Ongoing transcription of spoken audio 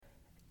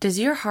Does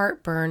your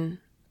heart burn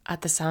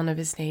at the sound of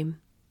his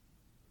name?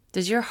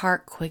 Does your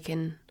heart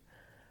quicken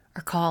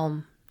or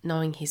calm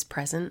knowing he's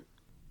present?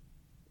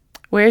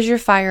 Where's Your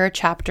Fire,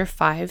 Chapter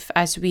 5,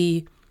 as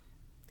we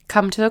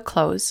come to a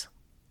close,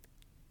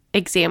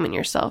 examine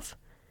yourself.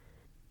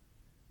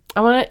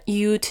 I want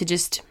you to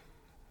just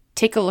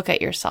take a look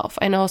at yourself.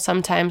 I know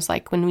sometimes,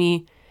 like when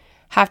we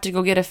have to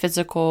go get a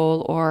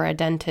physical or a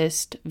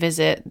dentist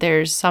visit,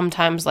 there's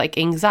sometimes like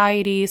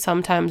anxiety.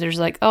 Sometimes there's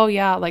like, oh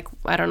yeah, like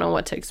I don't know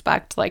what to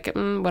expect, like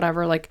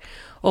whatever, like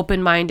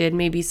open-minded,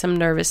 maybe some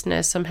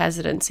nervousness, some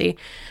hesitancy.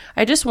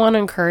 I just want to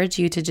encourage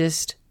you to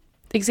just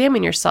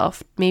examine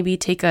yourself. Maybe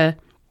take a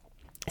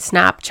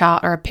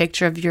snapshot or a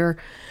picture of your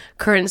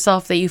current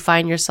self that you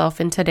find yourself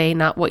in today,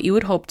 not what you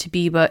would hope to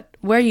be, but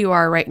where you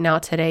are right now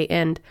today,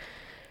 and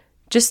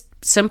just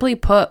simply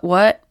put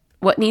what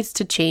needs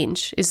to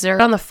change. Is there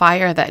on the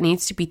fire that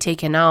needs to be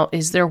taken out?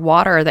 Is there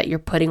water that you're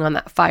putting on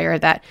that fire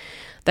that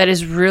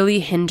is really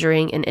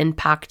hindering and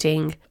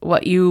impacting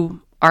what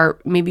you are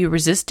maybe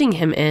resisting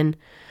him in?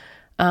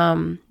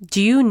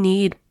 Do you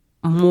need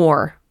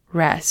more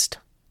rest?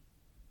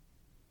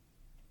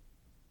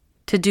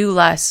 To do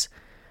less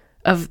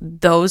of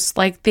those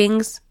like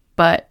things,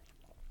 but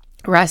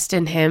rest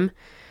in him?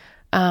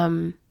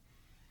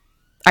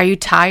 Are you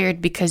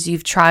tired because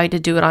you've tried to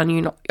do it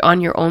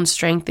on your own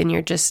strength and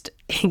you're just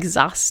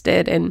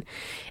exhausted and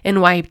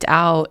wiped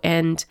out?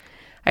 And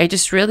I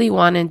just really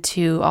wanted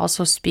to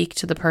also speak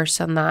to the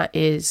person that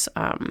is,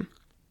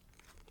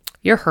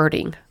 you're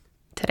hurting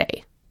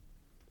today.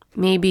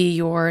 Maybe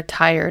you're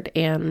tired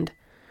and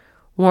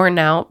worn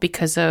out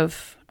because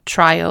of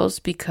trials,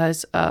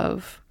 because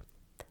of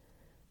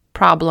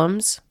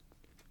problems.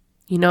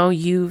 You know,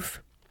 you've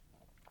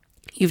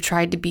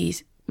tried to be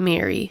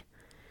Mary,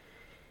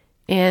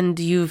 and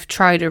you've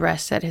tried to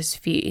rest at his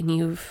feet, and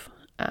you've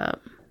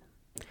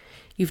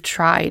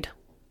tried.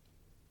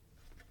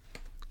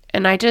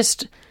 And I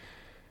just,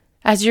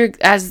 as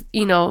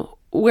you know,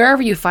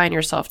 wherever you find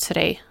yourself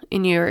today,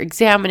 and you're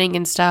examining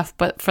and stuff,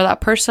 but for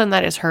that person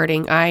that is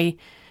hurting, I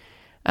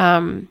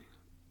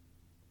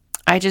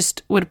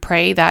just would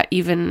pray that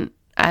even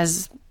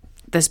as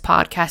this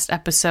podcast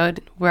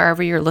episode,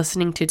 wherever you're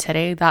listening to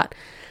today, that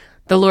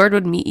the Lord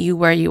would meet you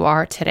where you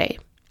are today.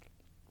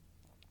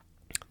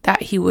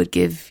 That he would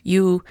give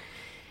you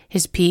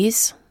his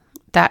peace,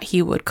 that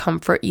he would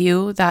comfort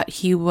you, that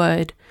he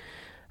would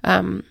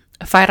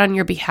fight on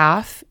your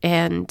behalf,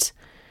 and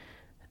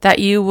that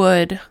you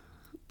would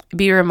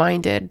be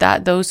reminded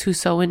that those who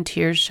sow in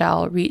tears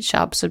shall reap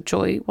shouts of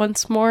joy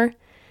once more.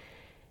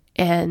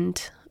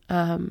 And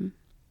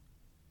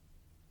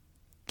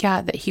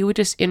that he would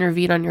just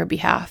intervene on your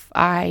behalf.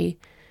 I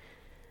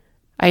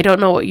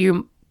don't know what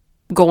you're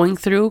going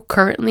through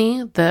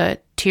currently, the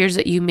tears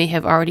that you may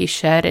have already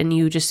shed and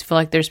you just feel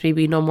like there's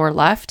maybe no more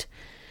left.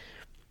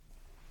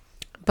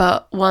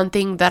 But one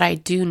thing that I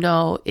do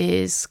know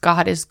is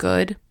God is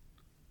good,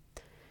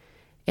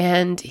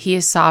 and he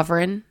is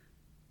sovereign,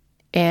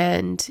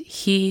 and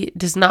he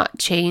does not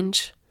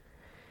change,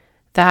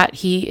 that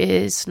he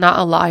is not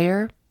a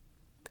liar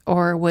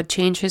or would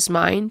change his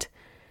mind,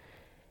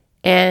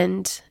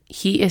 and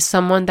he is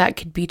someone that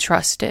could be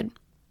trusted.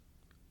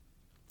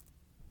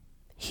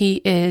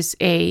 He is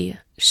a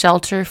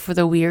shelter for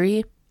the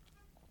weary,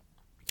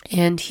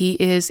 and he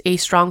is a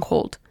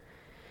stronghold.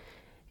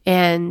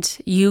 And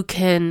you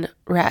can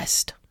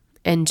rest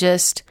and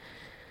just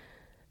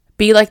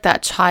be like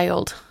that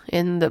child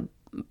in the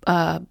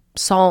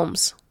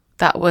Psalms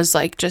that was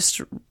like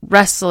just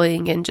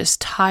wrestling and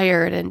just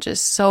tired and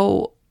just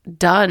so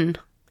done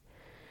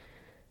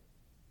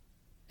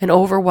and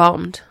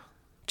overwhelmed,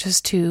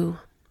 just to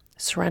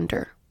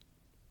surrender,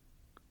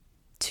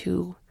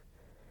 to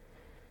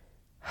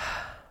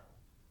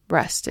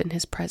rest in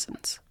his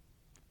presence.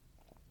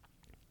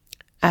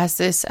 As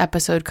this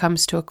episode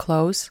comes to a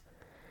close,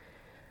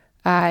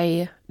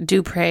 I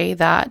do pray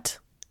that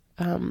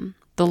the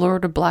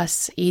Lord would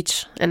bless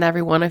each and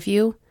every one of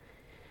you,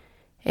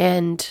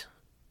 and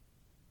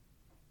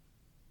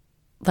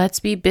let's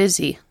be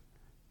busy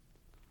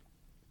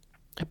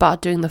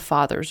about doing the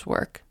Father's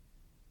work,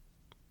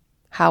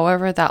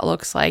 however that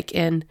looks like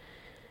in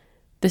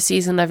the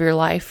season of your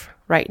life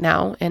right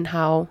now, and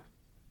how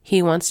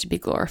he wants to be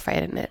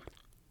glorified in it.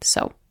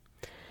 So,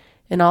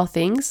 in all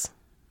things,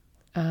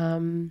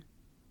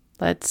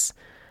 let's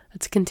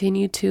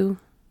continue to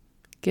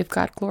give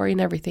God glory in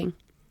everything.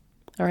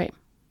 All right.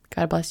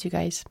 God bless you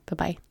guys.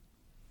 Bye-bye.